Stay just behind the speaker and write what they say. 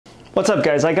What's up,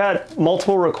 guys? I got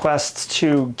multiple requests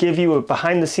to give you a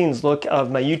behind the scenes look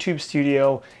of my YouTube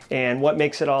studio and what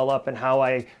makes it all up and how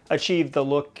I achieve the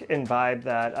look and vibe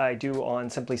that I do on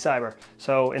Simply Cyber.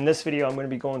 So in this video, I'm going to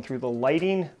be going through the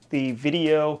lighting, the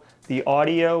video, the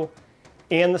audio,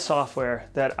 and the software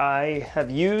that I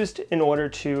have used in order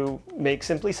to make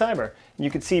Simply Cyber. You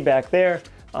can see back there,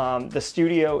 the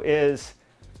studio is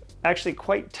actually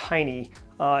quite tiny.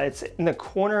 It's in the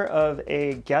corner of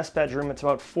a guest bedroom. It's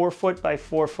about 4 foot by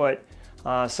 4 foot.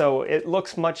 So it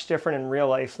looks much different in real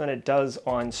life than it does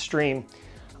on stream.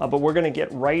 But we're gonna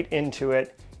get right into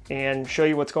it and show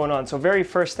you what's going on. So very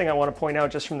first thing I wanna point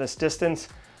out just from this distance,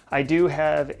 I do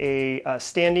have a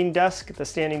standing desk. The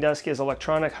standing desk is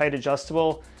electronic, height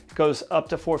adjustable. It goes up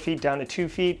to 4 feet, down to 2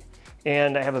 feet.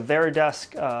 And I have a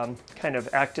Veridesk kind of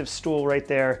active stool right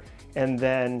there. And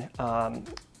then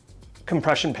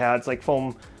compression pads, like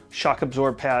foam shock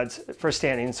absorb pads for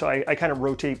standing. So I kind of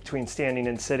rotate between standing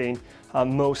and sitting,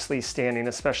 mostly standing,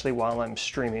 especially while I'm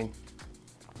streaming.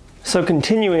 So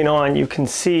continuing on, you can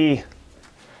see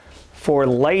for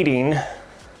lighting,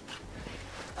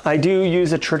 I do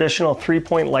use a traditional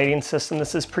 3-point lighting system.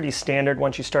 This is pretty standard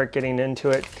once you start getting into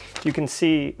it. You can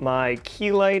see my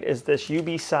key light is this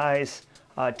UB size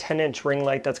 10-inch ring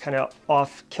light that's kind of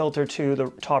off kilter to the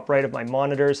top right of my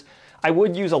monitors. I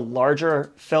would use a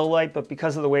larger fill light, but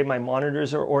because of the way my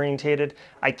monitors are orientated,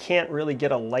 I can't really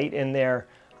get a light in there,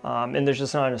 and there's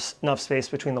just not enough space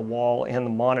between the wall and the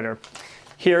monitor.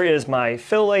 Here is my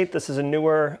fill light. This is a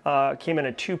newer, came in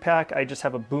a 2-pack. I just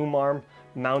have a boom arm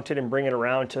mounted and bring it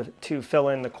around to fill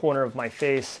in the corner of my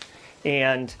face.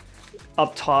 And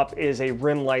up top is a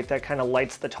rim light that kind of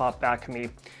lights the top back of me.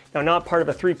 Now, not part of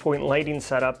a 3-point lighting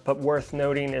setup, but worth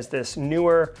noting is this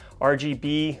newer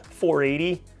RGB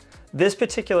 480. This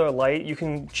particular light, you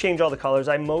can change all the colors.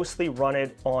 I mostly run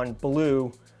it on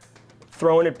blue,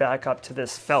 throwing it back up to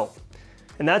this felt.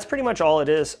 And that's pretty much all it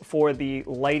is for the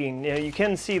lighting. Now, you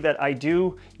can see that I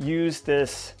do use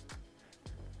this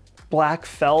black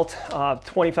felt,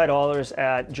 $25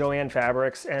 at Joann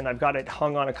Fabrics, and I've got it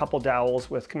hung on a couple dowels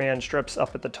with command strips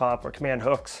up at the top, or command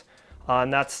hooks.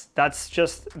 And that's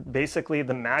just basically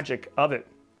the magic of it.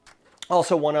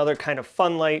 Also, one other kind of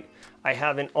fun light, I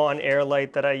have an on-air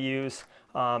light that I use.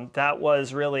 That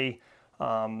was really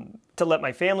to let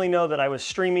my family know that I was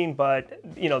streaming, but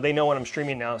you know, they know when I'm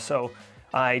streaming now, so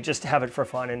I just have it for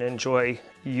fun and enjoy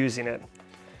using it.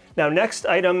 Now, next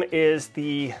item is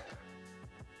the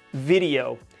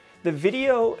video. The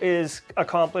video is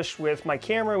accomplished with my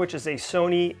camera, which is a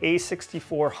Sony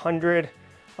a6400.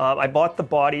 I bought the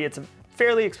body. It's a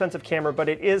fairly expensive camera, but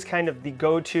it is kind of the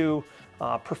go-to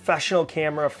professional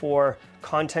camera for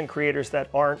content creators that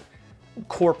aren't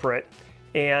corporate.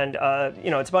 And you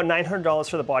know, it's about $900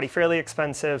 for the body, fairly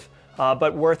expensive,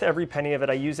 but worth every penny of it.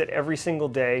 I use it every single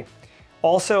day.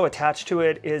 Also attached to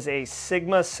it is a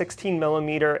Sigma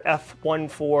 16mm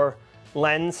f1.4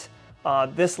 lens.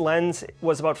 This lens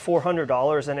was about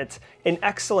 $400, and it's an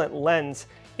excellent lens.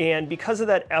 And because of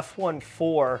that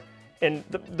f1.4, and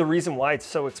the reason why it's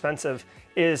so expensive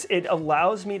is it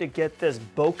allows me to get this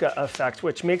bokeh effect,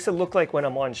 which makes it look like when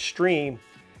I'm on stream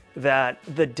that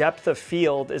the depth of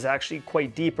field is actually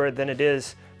quite deeper than it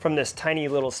is from this tiny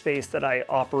little space that I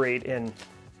operate in.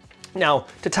 Now,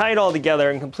 to tie it all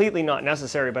together, and completely not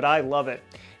necessary, but I love it,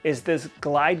 is this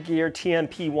Glide Gear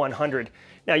TMP 100.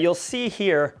 Now, you'll see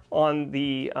here on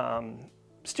the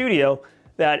studio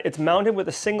that it's mounted with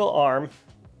a single arm.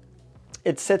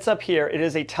 It sits up here. It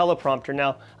is a teleprompter.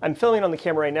 Now, I'm filming on the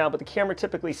camera right now, but the camera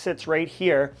typically sits right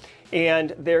here.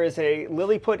 And there is a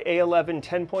Lilliput A11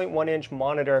 10.1-inch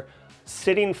monitor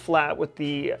sitting flat with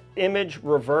the image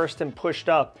reversed and pushed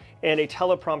up, and a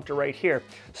teleprompter right here.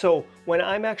 So when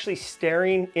I'm actually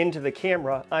staring into the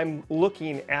camera, I'm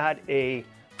looking at a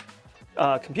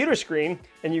computer screen,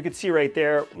 and you can see right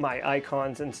there my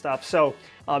icons and stuff. So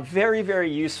very,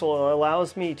 very useful. It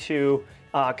allows me to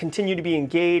continue to be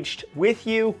engaged with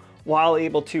you while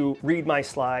able to read my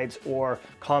slides or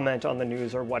comment on the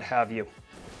news or what have you.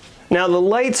 Now, the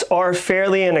lights are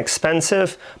fairly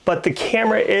inexpensive, but the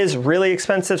camera is really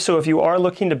expensive. So if you are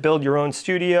looking to build your own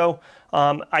studio,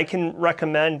 I can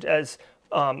recommend as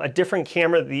a different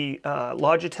camera, the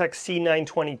Logitech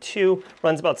C922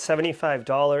 runs about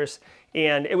 $75.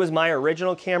 And it was my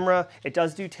original camera. It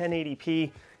does do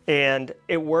 1080p, and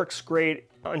it works great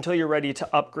until you're ready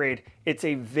to upgrade. It's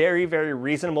a very, very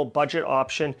reasonable budget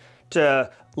option to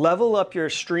level up your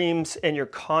streams and your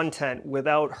content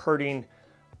without hurting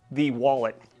the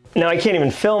wallet. Now, I can't even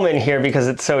film in here because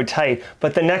it's so tight,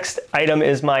 but the next item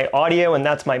is my audio, and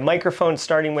that's my microphone,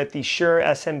 starting with the Shure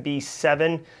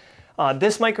SMB7.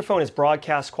 This microphone is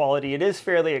broadcast quality. It is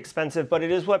fairly expensive, but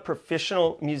it is what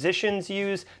professional musicians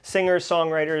use, singers,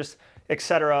 songwriters,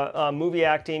 etc. Movie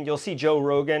acting. You'll see Joe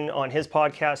Rogan on his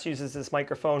podcast uses this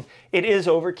microphone. It is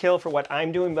overkill for what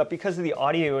I'm doing, but because of the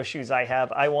audio issues I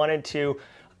have, I wanted to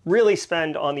really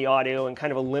spend on the audio and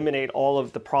kind of eliminate all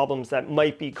of the problems that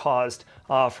might be caused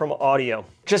from audio.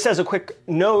 Just as a quick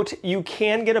note, you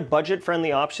can get a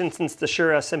budget-friendly option since the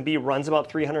Shure SMB runs about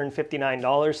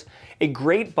 $359. A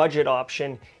great budget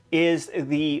option is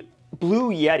the Blue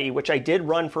Yeti, which I did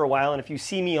run for a while, and if you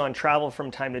see me on travel from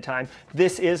time to time,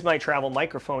 this is my travel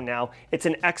microphone now. It's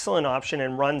an excellent option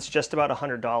and runs just about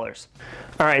 $100.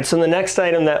 All right, so the next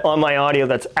item that on my audio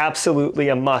that's absolutely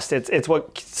a must, it's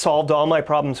what solved all my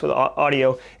problems with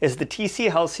audio, is the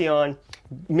TC Halcyon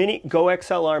Mini Go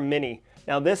XLR Mini.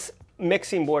 Now this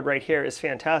mixing board right here is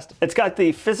fantastic. It's got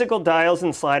the physical dials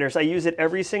and sliders. I use it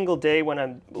every single day when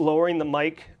I'm lowering the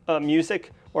mic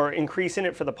music or increasing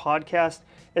it for the podcast.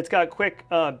 It's got quick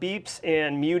beeps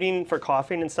and muting for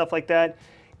coughing and stuff like that.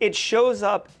 It shows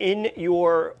up in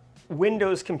your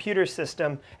Windows computer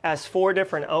system as 4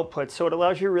 different outputs, so it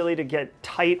allows you really to get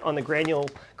tight on the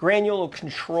granular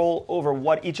control over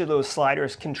what each of those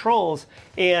sliders controls.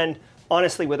 And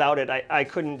honestly, without it, I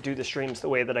couldn't do the streams the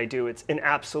way that I do. It's an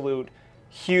absolute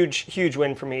huge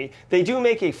win for me. They do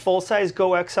make a full-size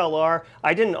Go XLR.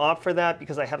 I didn't opt for that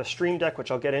because I have a Stream Deck,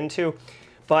 which I'll get into.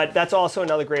 But that's also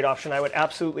another great option. I would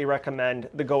absolutely recommend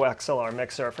the Go XLR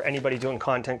mixer for anybody doing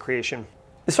content creation.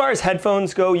 As far as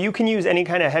headphones go, you can use any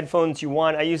kind of headphones you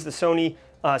want. I use the Sony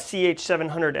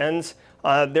CH700Ns.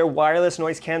 They're wireless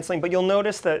noise canceling, but you'll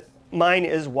notice that mine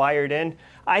is wired in.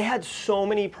 I had so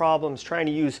many problems trying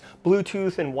to use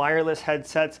Bluetooth and wireless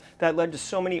headsets that led to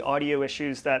so many audio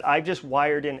issues that I just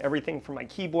wired in everything from my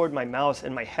keyboard, my mouse,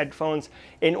 and my headphones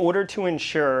in order to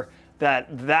ensure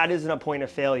that isn't a point of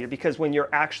failure, because when you're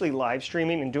actually live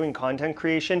streaming and doing content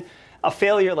creation, a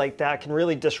failure like that can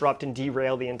really disrupt and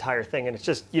derail the entire thing, and it's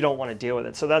just, you don't want to deal with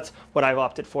it. So that's what I've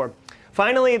opted for.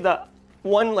 Finally, the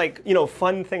one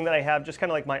fun thing that I have, just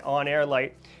kind of like my on-air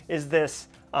light, is this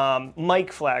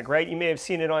mic flag, right? You may have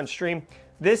seen it on stream.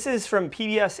 This is from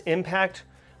PBS Impact,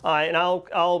 and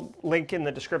I'll link in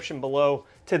the description below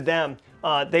to them.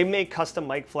 They make custom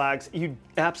mic flags. You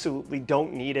absolutely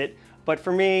don't need it, but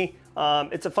for me,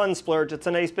 it's a fun splurge. It's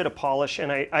a nice bit of polish,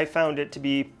 and I found it to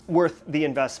be worth the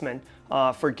investment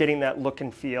for getting that look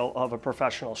and feel of a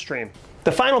professional stream.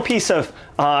 The final piece of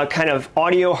kind of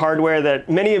audio hardware that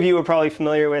many of you are probably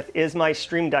familiar with is my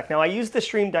Stream Deck. Now, I use the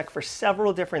Stream Deck for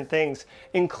several different things,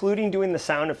 including doing the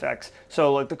sound effects.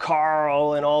 So like the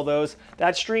Carl and all those.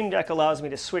 That Stream Deck allows me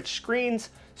to switch screens,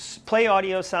 play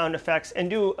audio sound effects, and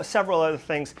do several other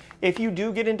things. If you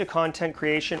do get into content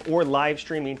creation or live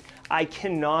streaming, I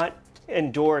cannot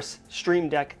endorse Stream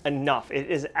Deck enough. It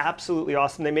is absolutely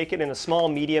awesome. They make it in a small,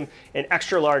 medium, and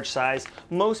extra large size.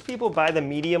 Most people buy the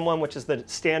medium one, which is the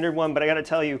standard one, but I gotta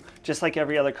tell you, just like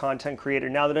every other content creator,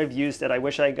 now that I've used it, I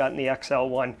wish I had gotten the XL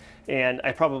one, and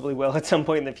I probably will at some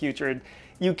point in the future.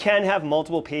 You can have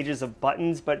multiple pages of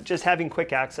buttons, but just having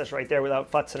quick access right there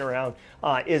without futzing around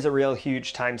is a real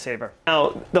huge time saver.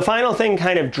 Now, the final thing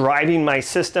kind of driving my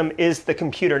system is the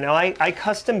computer. Now, I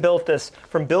custom built this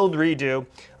from Build Redo.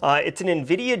 It's an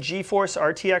NVIDIA GeForce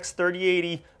RTX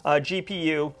 3080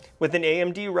 GPU with an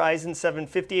AMD Ryzen 7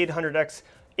 5800X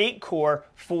 8-core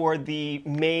for the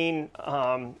main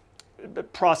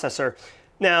processor.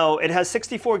 Now, it has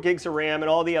 64 gigs of RAM and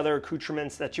all the other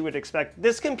accoutrements that you would expect.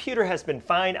 This computer has been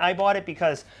fine. I bought it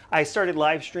because I started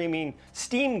live streaming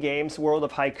Steam games, World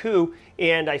of Haiku,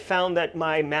 and I found that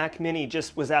my Mac Mini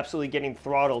just was absolutely getting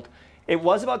throttled. It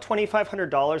was about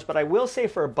 $2,500, but I will say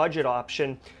for a budget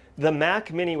option, the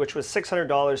Mac Mini, which was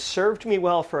 $600, served me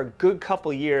well for a good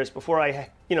couple years before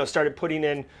I started putting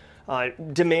in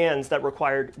demands that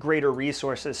required greater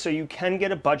resources. So you can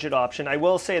get a budget option. I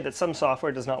will say that some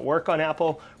software does not work on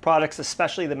Apple products,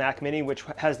 especially the Mac Mini, which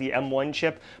has the M1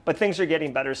 chip, but things are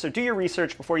getting better. So do your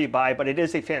research before you buy, but it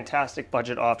is a fantastic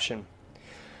budget option.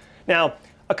 Now,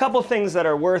 a couple things that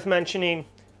are worth mentioning.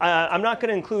 I'm not going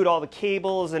to include all the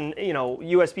cables and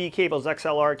USB cables,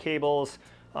 XLR cables,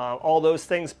 all those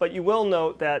things, but you will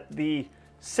note that the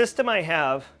system I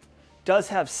have does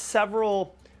have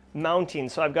several mounting.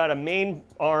 So I've got a main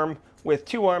arm with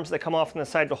 2 arms that come off on the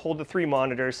side to hold the 3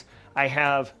 monitors. I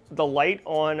have the light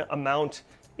on a mount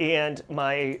and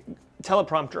my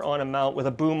teleprompter on a mount with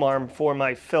a boom arm for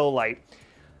my fill light.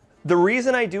 The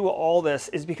reason I do all this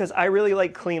is because I really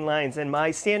like clean lines, and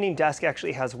my standing desk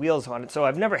actually has wheels on it, so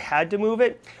I've never had to move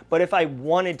it, but if I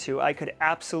wanted to, I could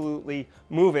absolutely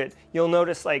move it. You'll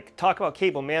notice, talk about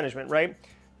cable management, right?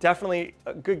 definitely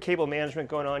a good cable management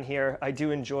going on here. I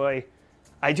do enjoy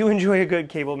a good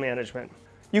cable management.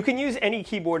 You can use any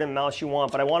keyboard and mouse you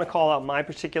want, but I want to call out my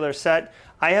particular set.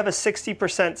 I have a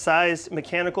 60% sized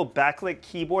mechanical backlit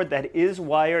keyboard that is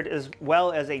wired, as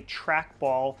well as a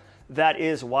trackball that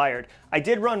is wired. I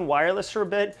did run wireless for a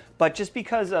bit, but just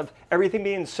because of everything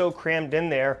being so crammed in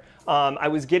there, I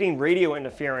was getting radio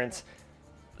interference.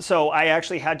 So I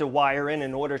actually had to wire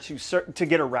in order to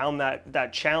get around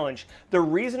that challenge. The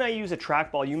reason I use a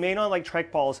trackball, you may not like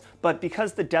trackballs, but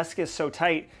because the desk is so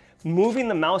tight, moving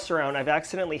the mouse around, I've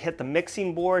accidentally hit the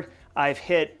mixing board, I've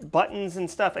hit buttons and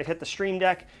stuff, I've hit the stream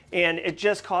deck, and it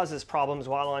just causes problems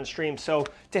while on stream. So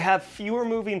to have fewer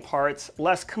moving parts,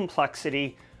 less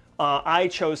complexity, I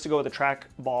chose to go with a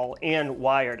trackball and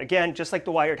wired. Again, just like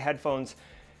the wired headphones,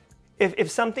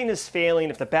 if something is failing,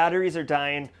 if the batteries are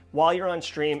dying while you're on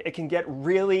stream, it can get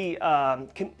really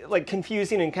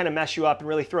confusing and kind of mess you up and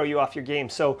really throw you off your game.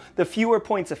 So the fewer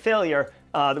points of failure,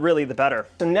 really the better.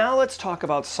 So now let's talk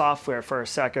about software for a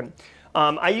second.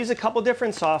 I use a couple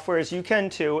different softwares. You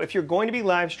can too. If you're going to be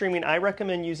live streaming, I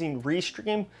recommend using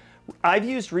Restream. I've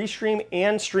used Restream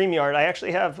and StreamYard. I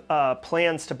actually have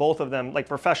plans to both of them, like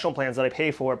professional plans that I pay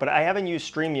for, but I haven't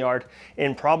used StreamYard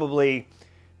in probably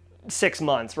 6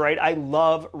 months, right? I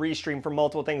love Restream for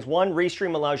multiple things. One,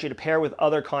 Restream allows you to pair with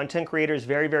other content creators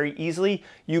very, very easily.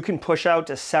 You can push out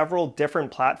to several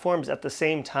different platforms at the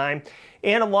same time.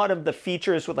 And a lot of the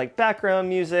features with like background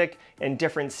music and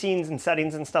different scenes and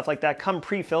settings and stuff like that come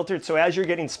pre-filtered. So as you're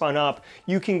getting spun up,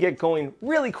 you can get going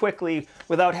really quickly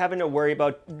without having to worry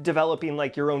about developing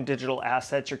like your own digital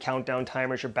assets, your countdown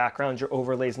timers, your backgrounds, your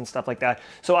overlays and stuff like that.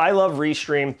 So I love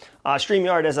Restream.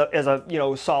 StreamYard as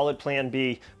a solid plan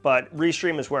B, but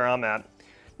Restream is where I'm at.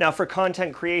 Now for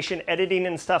content creation, editing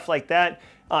and stuff like that,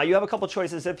 you have a couple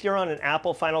choices. If you're on an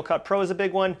Apple, Final Cut Pro is a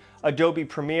big one. Adobe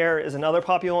Premiere is another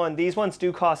popular one. These ones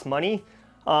do cost money,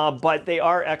 but they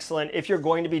are excellent. If you're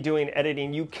going to be doing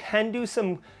editing, you can do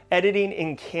some editing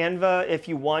in Canva if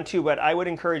you want to, but I would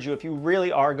encourage you, if you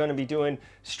really are going to be doing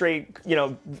straight,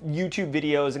 YouTube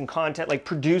videos and content, like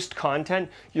produced content,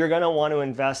 you're going to want to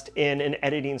invest in an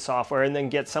editing software and then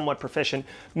get somewhat proficient.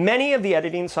 Many of the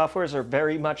editing softwares are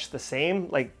very much the same,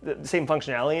 like the same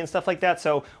functionality and stuff like that.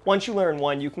 So once you learn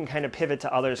one, you can kind of pivot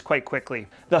to others quite quickly.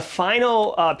 The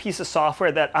final piece of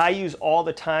software that I use all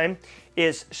the time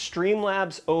is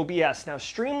Streamlabs OBS. Now,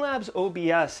 Streamlabs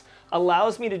OBS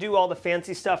allows me to do all the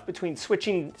fancy stuff between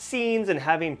switching scenes and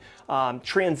having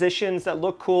transitions that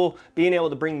look cool, being able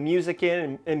to bring music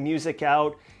in and music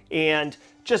out, and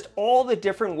just all the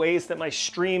different ways that my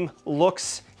stream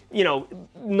looks,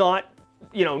 not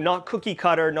cookie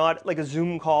cutter, not like a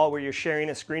Zoom call where you're sharing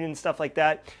a screen and stuff like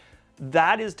that.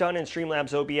 That is done in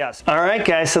Streamlabs OBS. All right,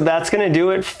 guys, so that's gonna do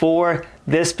it for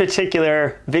this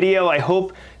particular video. I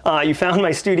hope you found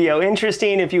my studio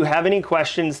interesting. If you have any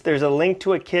questions, there's a link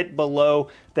to a kit below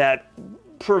that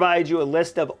provides you a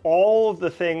list of all of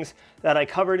the things that I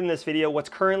covered in this video, what's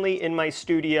currently in my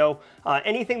studio,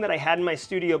 anything that I had in my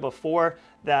studio before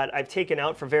that I've taken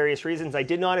out for various reasons. I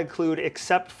did not include,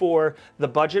 except for the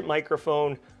budget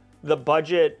microphone, the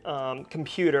budget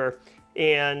computer,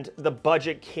 and the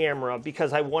budget camera,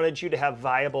 because I wanted you to have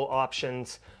viable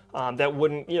options that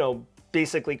wouldn't,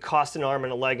 basically cost an arm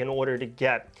and a leg in order to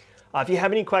get. If you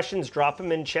have any questions, drop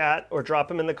them in chat or drop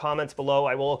them in the comments below.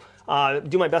 I will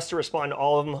do my best to respond to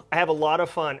all of them. I have a lot of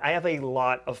fun. I have a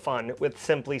lot of fun with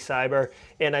Simply Cyber,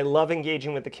 and I love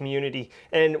engaging with the community.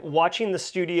 And watching the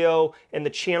studio and the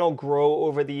channel grow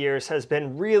over the years has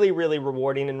been really, really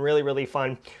rewarding and really, really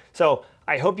fun. So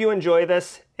I hope you enjoy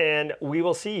this, and we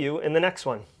will see you in the next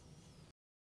one.